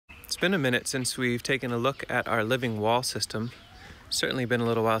been a minute since we've taken a look at our living wall system. Certainly been a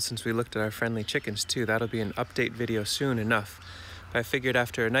little while since we looked at our friendly chickens too. That'll be an update video soon enough. But I figured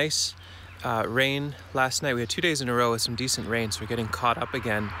after a nice rain last night, we had 2 days in a row with some decent rain, so we're getting caught up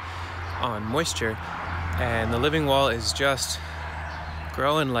again on moisture. And the living wall is just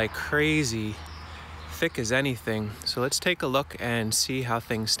growing like crazy, thick as anything. So let's take a look and see how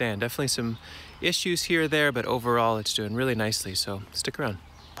things stand. Definitely some issues here or there, but overall it's doing really nicely, so stick around.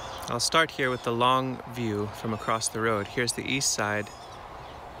 I'll start here with the long view from across the road. Here's the east side,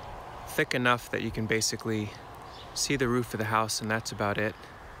 thick enough that you can basically see the roof of the house, and that's about it.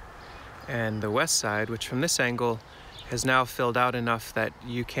 And the west side, which from this angle has now filled out enough that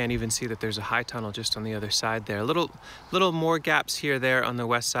you can't even see that there's a high tunnel just on the other side there. A little more gaps here or there on the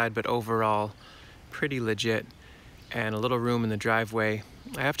west side, but overall pretty legit, and a little room in the driveway.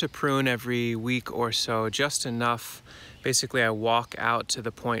 I have to prune every week or so, just enough. Basically, I walk out to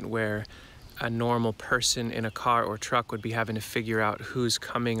the point where a normal person in a car or truck would be having to figure out who's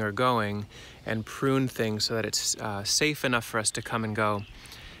coming or going and prune things so that it's safe enough for us to come and go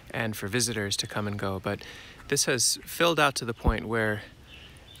and for visitors to come and go. But this has filled out to the point where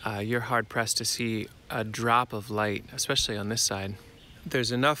you're hard-pressed to see a drop of light, especially on this side.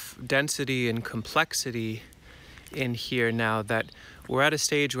 There's enough density and complexity in here now that we're at a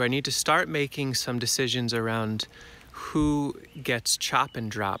stage where I need to start making some decisions around who gets chop and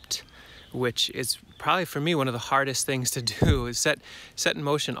dropped, which is probably for me one of the hardest things to do, is set in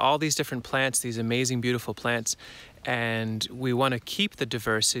motion all these different plants, these amazing, beautiful plants. And we want to keep the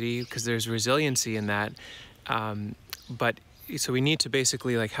diversity because there's resiliency in that. So we need to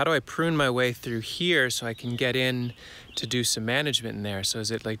basically, like, how do I prune my way through here so I can get in to do some management in there? So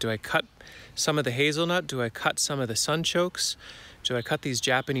is it like, do I cut some of the hazelnut? Do I cut some of the sunchokes? Do I cut these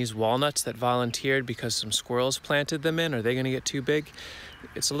Japanese walnuts that volunteered because some squirrels planted them in? Are they going to get too big?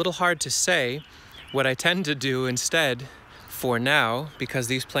 It's a little hard to say. What I tend to do instead, for now, because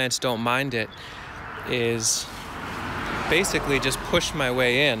these plants don't mind it, is basically just push my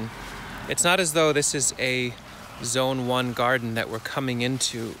way in. It's not as though this is a zone 1 garden that we're coming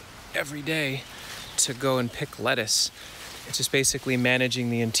into every day to go and pick lettuce. It's just basically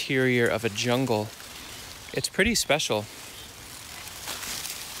managing the interior of a jungle. It's pretty special.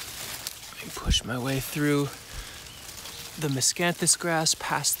 Let me push my way through the miscanthus grass,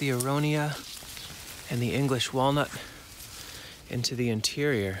 past the aronia and the English walnut into the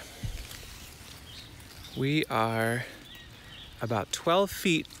interior. We are about 12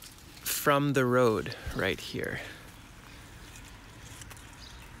 feet from the road right here.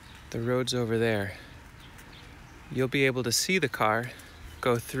 The road's over there. You'll be able to see the car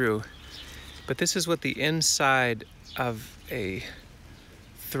go through, but this is what the inside of a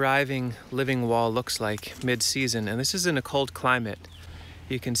thriving living wall looks like mid-season, and this is in a cold climate.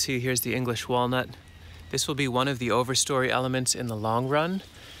 You can see here's the English walnut. This will be one of the overstory elements in the long run,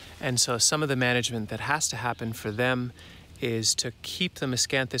 and so some of the management that has to happen for them is to keep the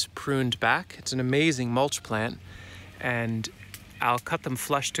miscanthus pruned back. It's an amazing mulch plant, and I'll cut them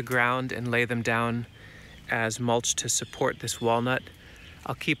flush to ground and lay them down as mulch to support this walnut.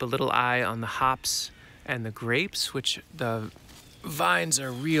 I'll keep a little eye on the hops and the grapes, which the vines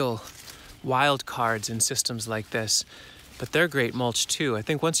are real wild cards in systems like this, but they're great mulch too. I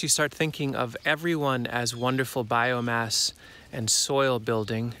think once you start thinking of everyone as wonderful biomass and soil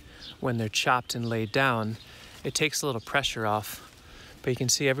building when they're chopped and laid down, it takes a little pressure off. But you can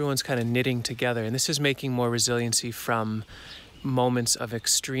see everyone's kind of knitting together, and this is making more resiliency from moments of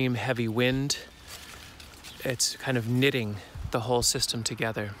extreme heavy wind. It's kind of knitting the whole system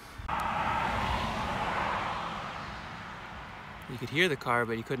together. You could hear the car,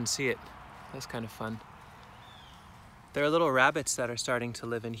 but you couldn't see it. That's kind of fun. There are little rabbits that are starting to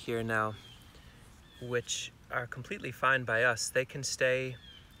live in here now, which are completely fine by us. They can stay,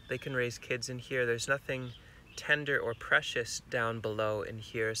 they can raise kids in here. There's nothing tender or precious down below in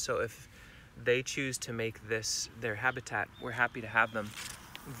here, so if they choose to make this their habitat, we're happy to have them.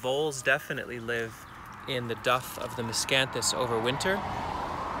 Voles definitely live in the duff of the miscanthus over winter.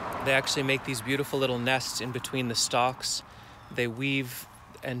 They actually make these beautiful little nests in between the stalks. They weave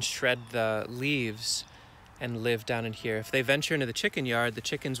and shred the leaves and live down in here. If they venture into the chicken yard, the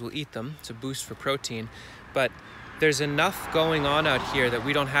chickens will eat them. It's a boost for protein, but there's enough going on out here that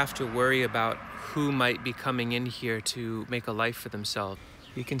we don't have to worry about who might be coming in here to make a life for themselves.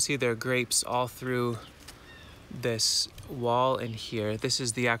 You can see there are grapes all through this wall in here. This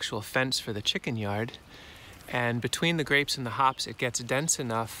is the actual fence for the chicken yard. And between the grapes and the hops, it gets dense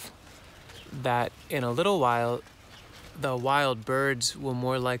enough that in a little while, the wild birds will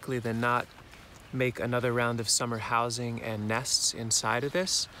more likely than not make another round of summer housing and nests inside of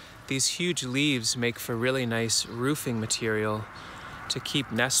this. These huge leaves make for really nice roofing material to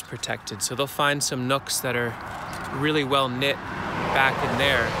keep nests protected. So they'll find some nooks that are really well knit back in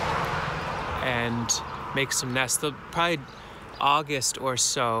there and make some nests. They'll probably August or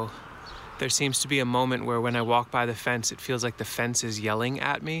so, there seems to be a moment where when I walk by the fence, it feels like the fence is yelling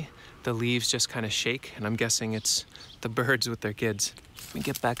at me. The leaves just kind of shake, and I'm guessing it's the birds with their kids. Let me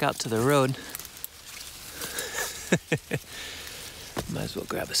get back out to the road. Might as well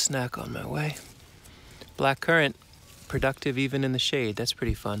grab a snack on my way. Blackcurrant, productive even in the shade. That's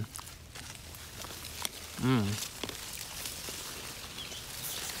pretty fun.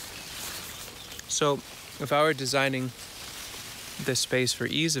 So if I were designing this space for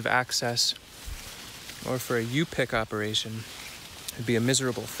ease of access or for a U-pick operation, it'd be a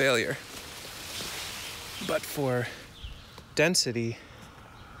miserable failure. But for density,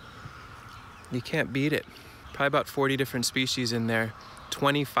 you can't beat it. Probably about 40 different species in there,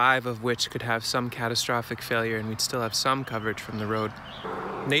 25 of which could have some catastrophic failure, and we'd still have some coverage from the road.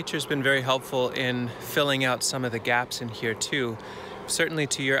 Nature's been very helpful in filling out some of the gaps in here too. Certainly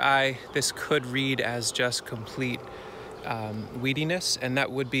to your eye, this could read as just complete weediness, and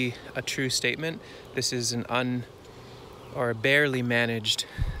that would be a true statement. This is an or barely managed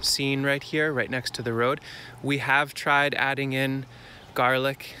scene right here, right next to the road. We have tried adding in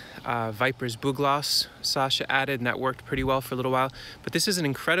garlic, Viper's bugloss Sasha added, and that worked pretty well for a little while. But this is an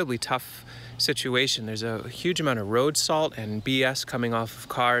incredibly tough situation. There's a huge amount of road salt and BS coming off of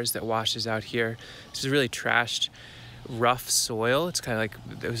cars that washes out here. This is really trashed, rough soil. It's kind of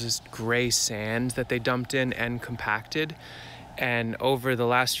like there was this gray sand that they dumped in and compacted. And over the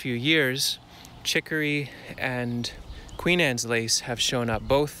last few years, chicory and Queen Anne's lace have shown up,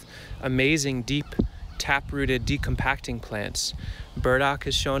 both amazing deep tap-rooted decompacting plants. Burdock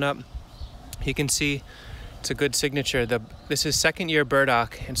has shown up. You can see it's a good signature. This is second-year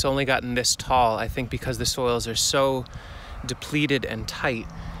burdock. It's only gotten this tall, I think, because the soils are so depleted and tight.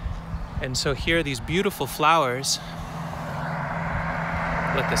 And so here are these beautiful flowers.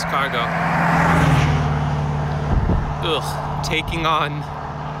 Let this car go. Ugh, taking on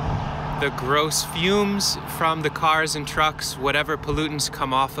the gross fumes from the cars and trucks, whatever pollutants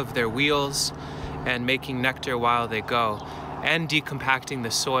come off of their wheels, and making nectar while they go, and decompacting the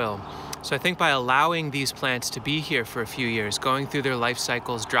soil. So I think by allowing these plants to be here for a few years, going through their life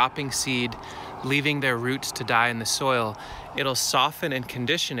cycles, dropping seed, leaving their roots to die in the soil, it'll soften and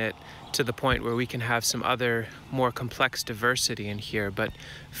condition it to the point where we can have some other more complex diversity in here. But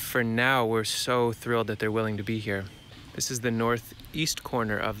for now, we're so thrilled that they're willing to be here. This is the northeast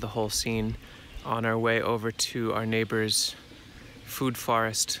corner of the whole scene on our way over to our neighbor's food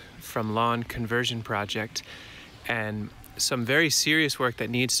forest from lawn conversion project, and some very serious work that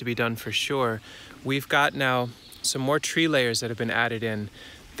needs to be done for sure. We've got now some more tree layers that have been added in.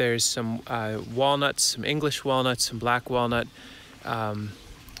 There's some walnuts, some English walnuts, some black walnut,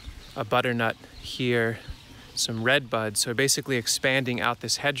 a butternut here, some red buds. So basically expanding out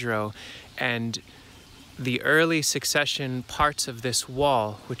this hedgerow, and the early succession parts of this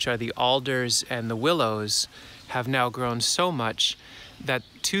wall, which are the alders and the willows, have now grown so much that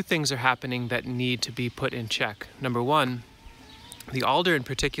two things are happening that need to be put in check. Number one, the alder in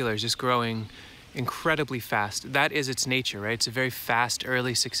particular is just growing incredibly fast. That is its nature, right? It's a very fast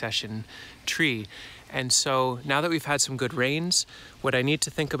early succession tree. And so now that we've had some good rains, what I need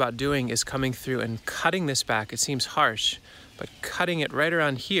to think about doing is coming through and cutting this back. It seems harsh, but cutting it right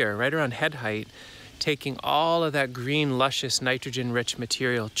around here, right around head height, taking all of that green, luscious, nitrogen-rich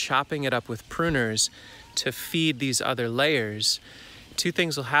material, chopping it up with pruners to feed these other layers. Two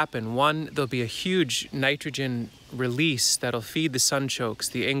things will happen. One, there'll be a huge nitrogen release that'll feed the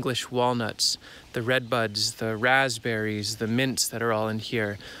sunchokes, the English walnuts, the red buds, the raspberries, the mints that are all in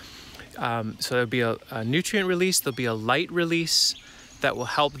here. So there'll be a nutrient release, there'll be a light release that will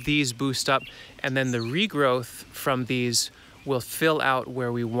help these boost up, and then the regrowth from these will fill out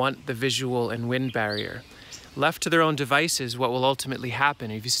where we want the visual and wind barrier. Left to their own devices, what will ultimately happen,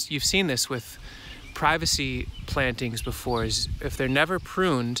 you've seen this with privacy plantings before, is if they're never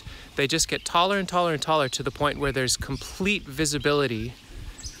pruned, they just get taller and taller and taller to the point where there's complete visibility.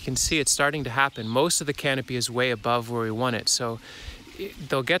 You can see it's starting to happen. Most of the canopy is way above where we want it. So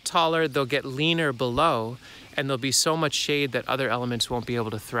they'll get taller, they'll get leaner below, and there'll be so much shade that other elements won't be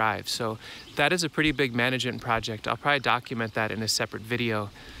able to thrive. So that is a pretty big management project. I'll probably document that in a separate video,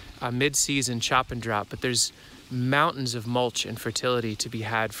 mid-season chop and drop, but there's mountains of mulch and fertility to be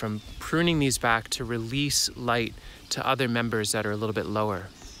had from pruning these back to release light to other members that are a little bit lower.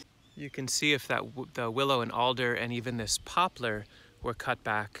 You can see if the willow and alder and even this poplar were cut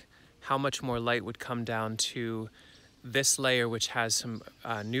back, how much more light would come down to this layer, which has some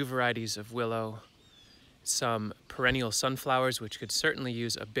new varieties of willow, some perennial sunflowers, which could certainly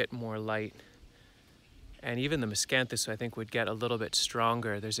use a bit more light. And even the miscanthus, I think, would get a little bit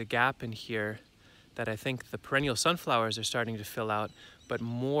stronger. There's a gap in here that I think the perennial sunflowers are starting to fill out, but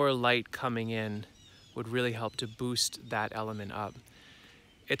more light coming in would really help to boost that element up.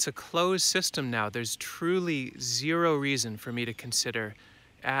 It's a closed system now. There's truly zero reason for me to consider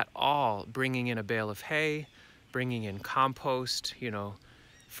at all bringing in a bale of hay, bringing in compost,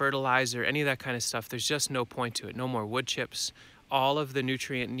 fertilizer, any of that kind of stuff. There's just no point to it. No more wood chips. All of the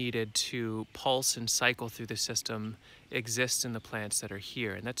nutrient needed to pulse and cycle through the system exists in the plants that are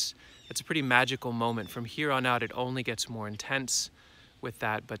here. And that's a pretty magical moment. From here on out, it only gets more intense with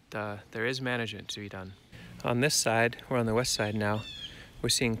that, but there is management to be done. On this side, we're on the west side now, we're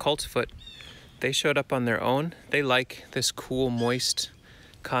seeing coltsfoot. They showed up on their own. They like this cool, moist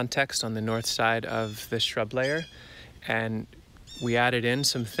context on the north side of the shrub layer, and we added in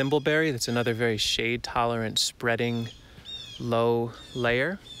some thimbleberry. That's another very shade tolerant spreading low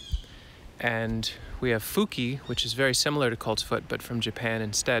layer, and we have fuki, which is very similar to coltsfoot but from Japan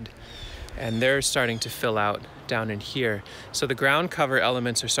instead, and they're starting to fill out down in here. So the ground cover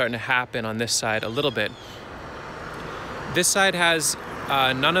elements are starting to happen on this side a little bit. This side has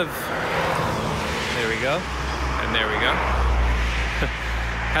none of, there we go, and there we go.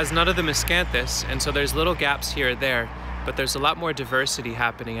 Has none of the miscanthus, and so there's little gaps here or there, but there's a lot more diversity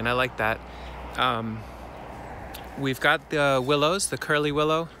happening, and I like that. We've got the willows, the curly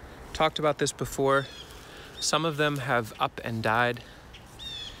willow. Talked about this before. Some of them have up and died.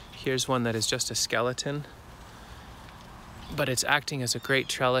 Here's one that is just a skeleton, but it's acting as a great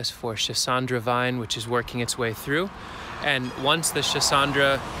trellis for Schisandra vine, which is working its way through. And once the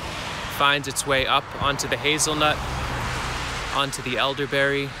Schisandra finds its way up onto the hazelnut, onto the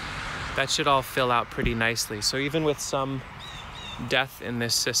elderberry, that should all fill out pretty nicely. So even with some death in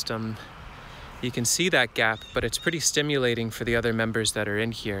this system, you can see that gap, but it's pretty stimulating for the other members that are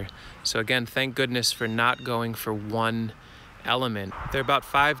in here. So again, thank goodness for not going for one element. There are about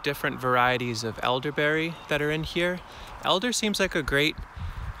 5 different varieties of elderberry that are in here. Elder seems like a great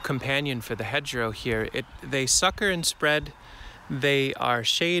companion for the hedgerow here. They sucker and spread. They are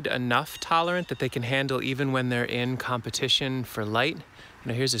shade enough tolerant that they can handle even when they're in competition for light.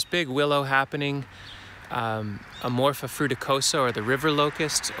 Here's this big willow happening, Amorpha fruticosa, or the river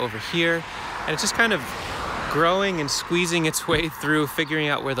locust, over here, and it's just kind of growing and squeezing its way through, figuring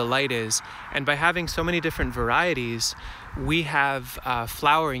out where the light is. And by having so many different varieties, we have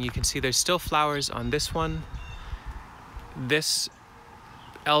flowering. You can see there's still flowers on this one. This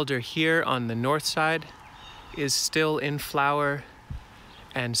elder here on the north side is still in flower,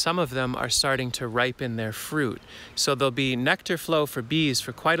 and some of them are starting to ripen their fruit. So there'll be nectar flow for bees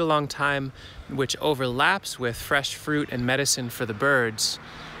for quite a long time, which overlaps with fresh fruit and medicine for the birds.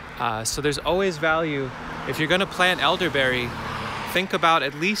 So there's always value. If you're gonna plant elderberry, think about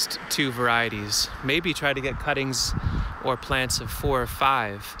at least 2 varieties. Maybe try to get cuttings or plants of 4 or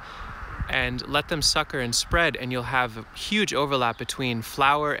 5. And let them sucker and spread, and you'll have a huge overlap between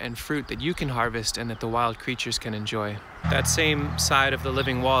flower and fruit that you can harvest and that the wild creatures can enjoy. That same side of the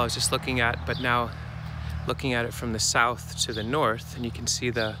living wall I was just looking at, but now looking at it from the south to the north, and you can see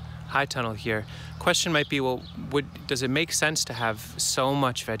the high tunnel here. Question might be, well, does it make sense to have so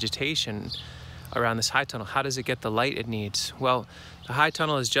much vegetation around this high tunnel? How does it get the light it needs? Well, the high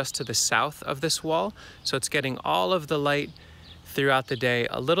tunnel is just to the south of this wall, so it's getting all of the light throughout the day,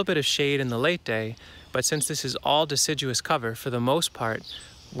 a little bit of shade in the late day, but since this is all deciduous cover, for the most part,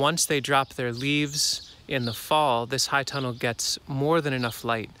 once they drop their leaves in the fall, this high tunnel gets more than enough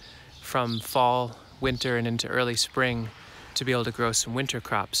light from fall, winter, and into early spring to be able to grow some winter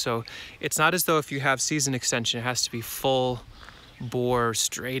crops. So it's not as though if you have season extension, it has to be full bore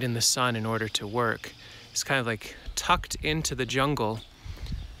straight in the sun in order to work. It's kind of like tucked into the jungle,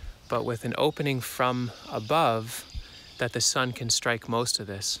 but with an opening from above that the sun can strike most of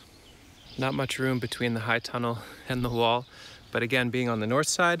this. Not much room between the high tunnel and the wall, but again, being on the north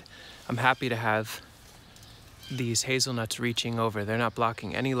side, I'm happy to have these hazelnuts reaching over. They're not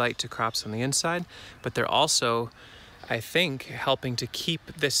blocking any light to crops on the inside, but they're also, I think, helping to keep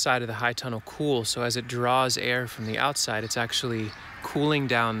this side of the high tunnel cool. So as it draws air from the outside, it's actually cooling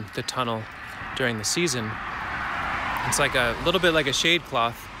down the tunnel during the season. It's like a little bit like a shade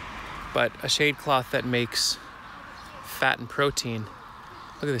cloth, but a shade cloth that makes fat and protein.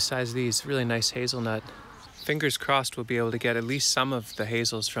 Look at the size of these, really nice hazelnut. Fingers crossed we'll be able to get at least some of the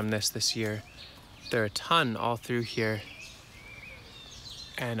hazels from this year. There are a ton all through here,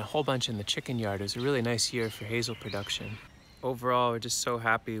 and a whole bunch in the chicken yard. It was a really nice year for hazel production. overall, we're just so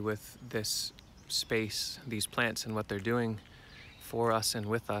happy with this space, these plants, and what they're doing for us and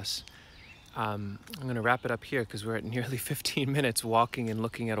with us. I'm going to wrap it up here because we're at nearly 15 minutes walking and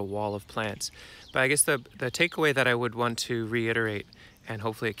looking at a wall of plants. But I guess the takeaway that I would want to reiterate, and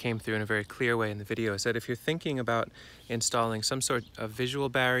hopefully it came through in a very clear way in the video, is that if you're thinking about installing some sort of visual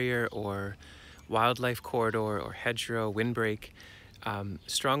barrier or wildlife corridor or hedgerow, windbreak,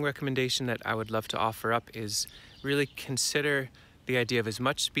 strong recommendation that I would love to offer up is really consider the idea of as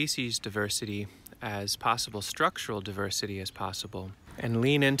much species diversity as possible, structural diversity as possible, and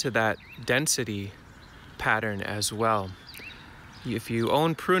lean into that density pattern as well. If you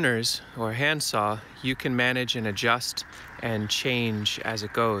own pruners or handsaw, you can manage and adjust and change as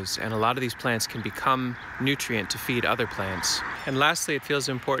it goes, and a lot of these plants can become nutrient to feed other plants. And lastly, it feels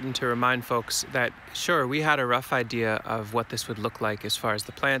important to remind folks that sure, we had a rough idea of what this would look like as far as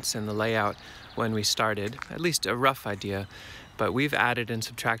the plants and the layout when we started, at least a rough idea, but we've added and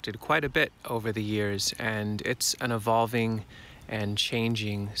subtracted quite a bit over the years, and it's an evolving and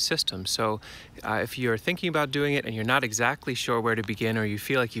changing system. So if you're thinking about doing it and you're not exactly sure where to begin, or you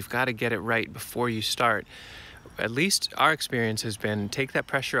feel like you've got to get it right before you start, at least our experience has been take that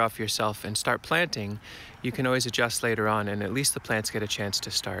pressure off yourself and start planting. You can always adjust later on, and at least the plants get a chance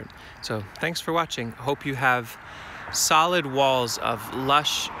to start. So thanks for watching. I hope you have solid walls of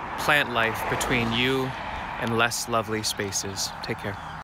lush plant life between you and less lovely spaces. Take care.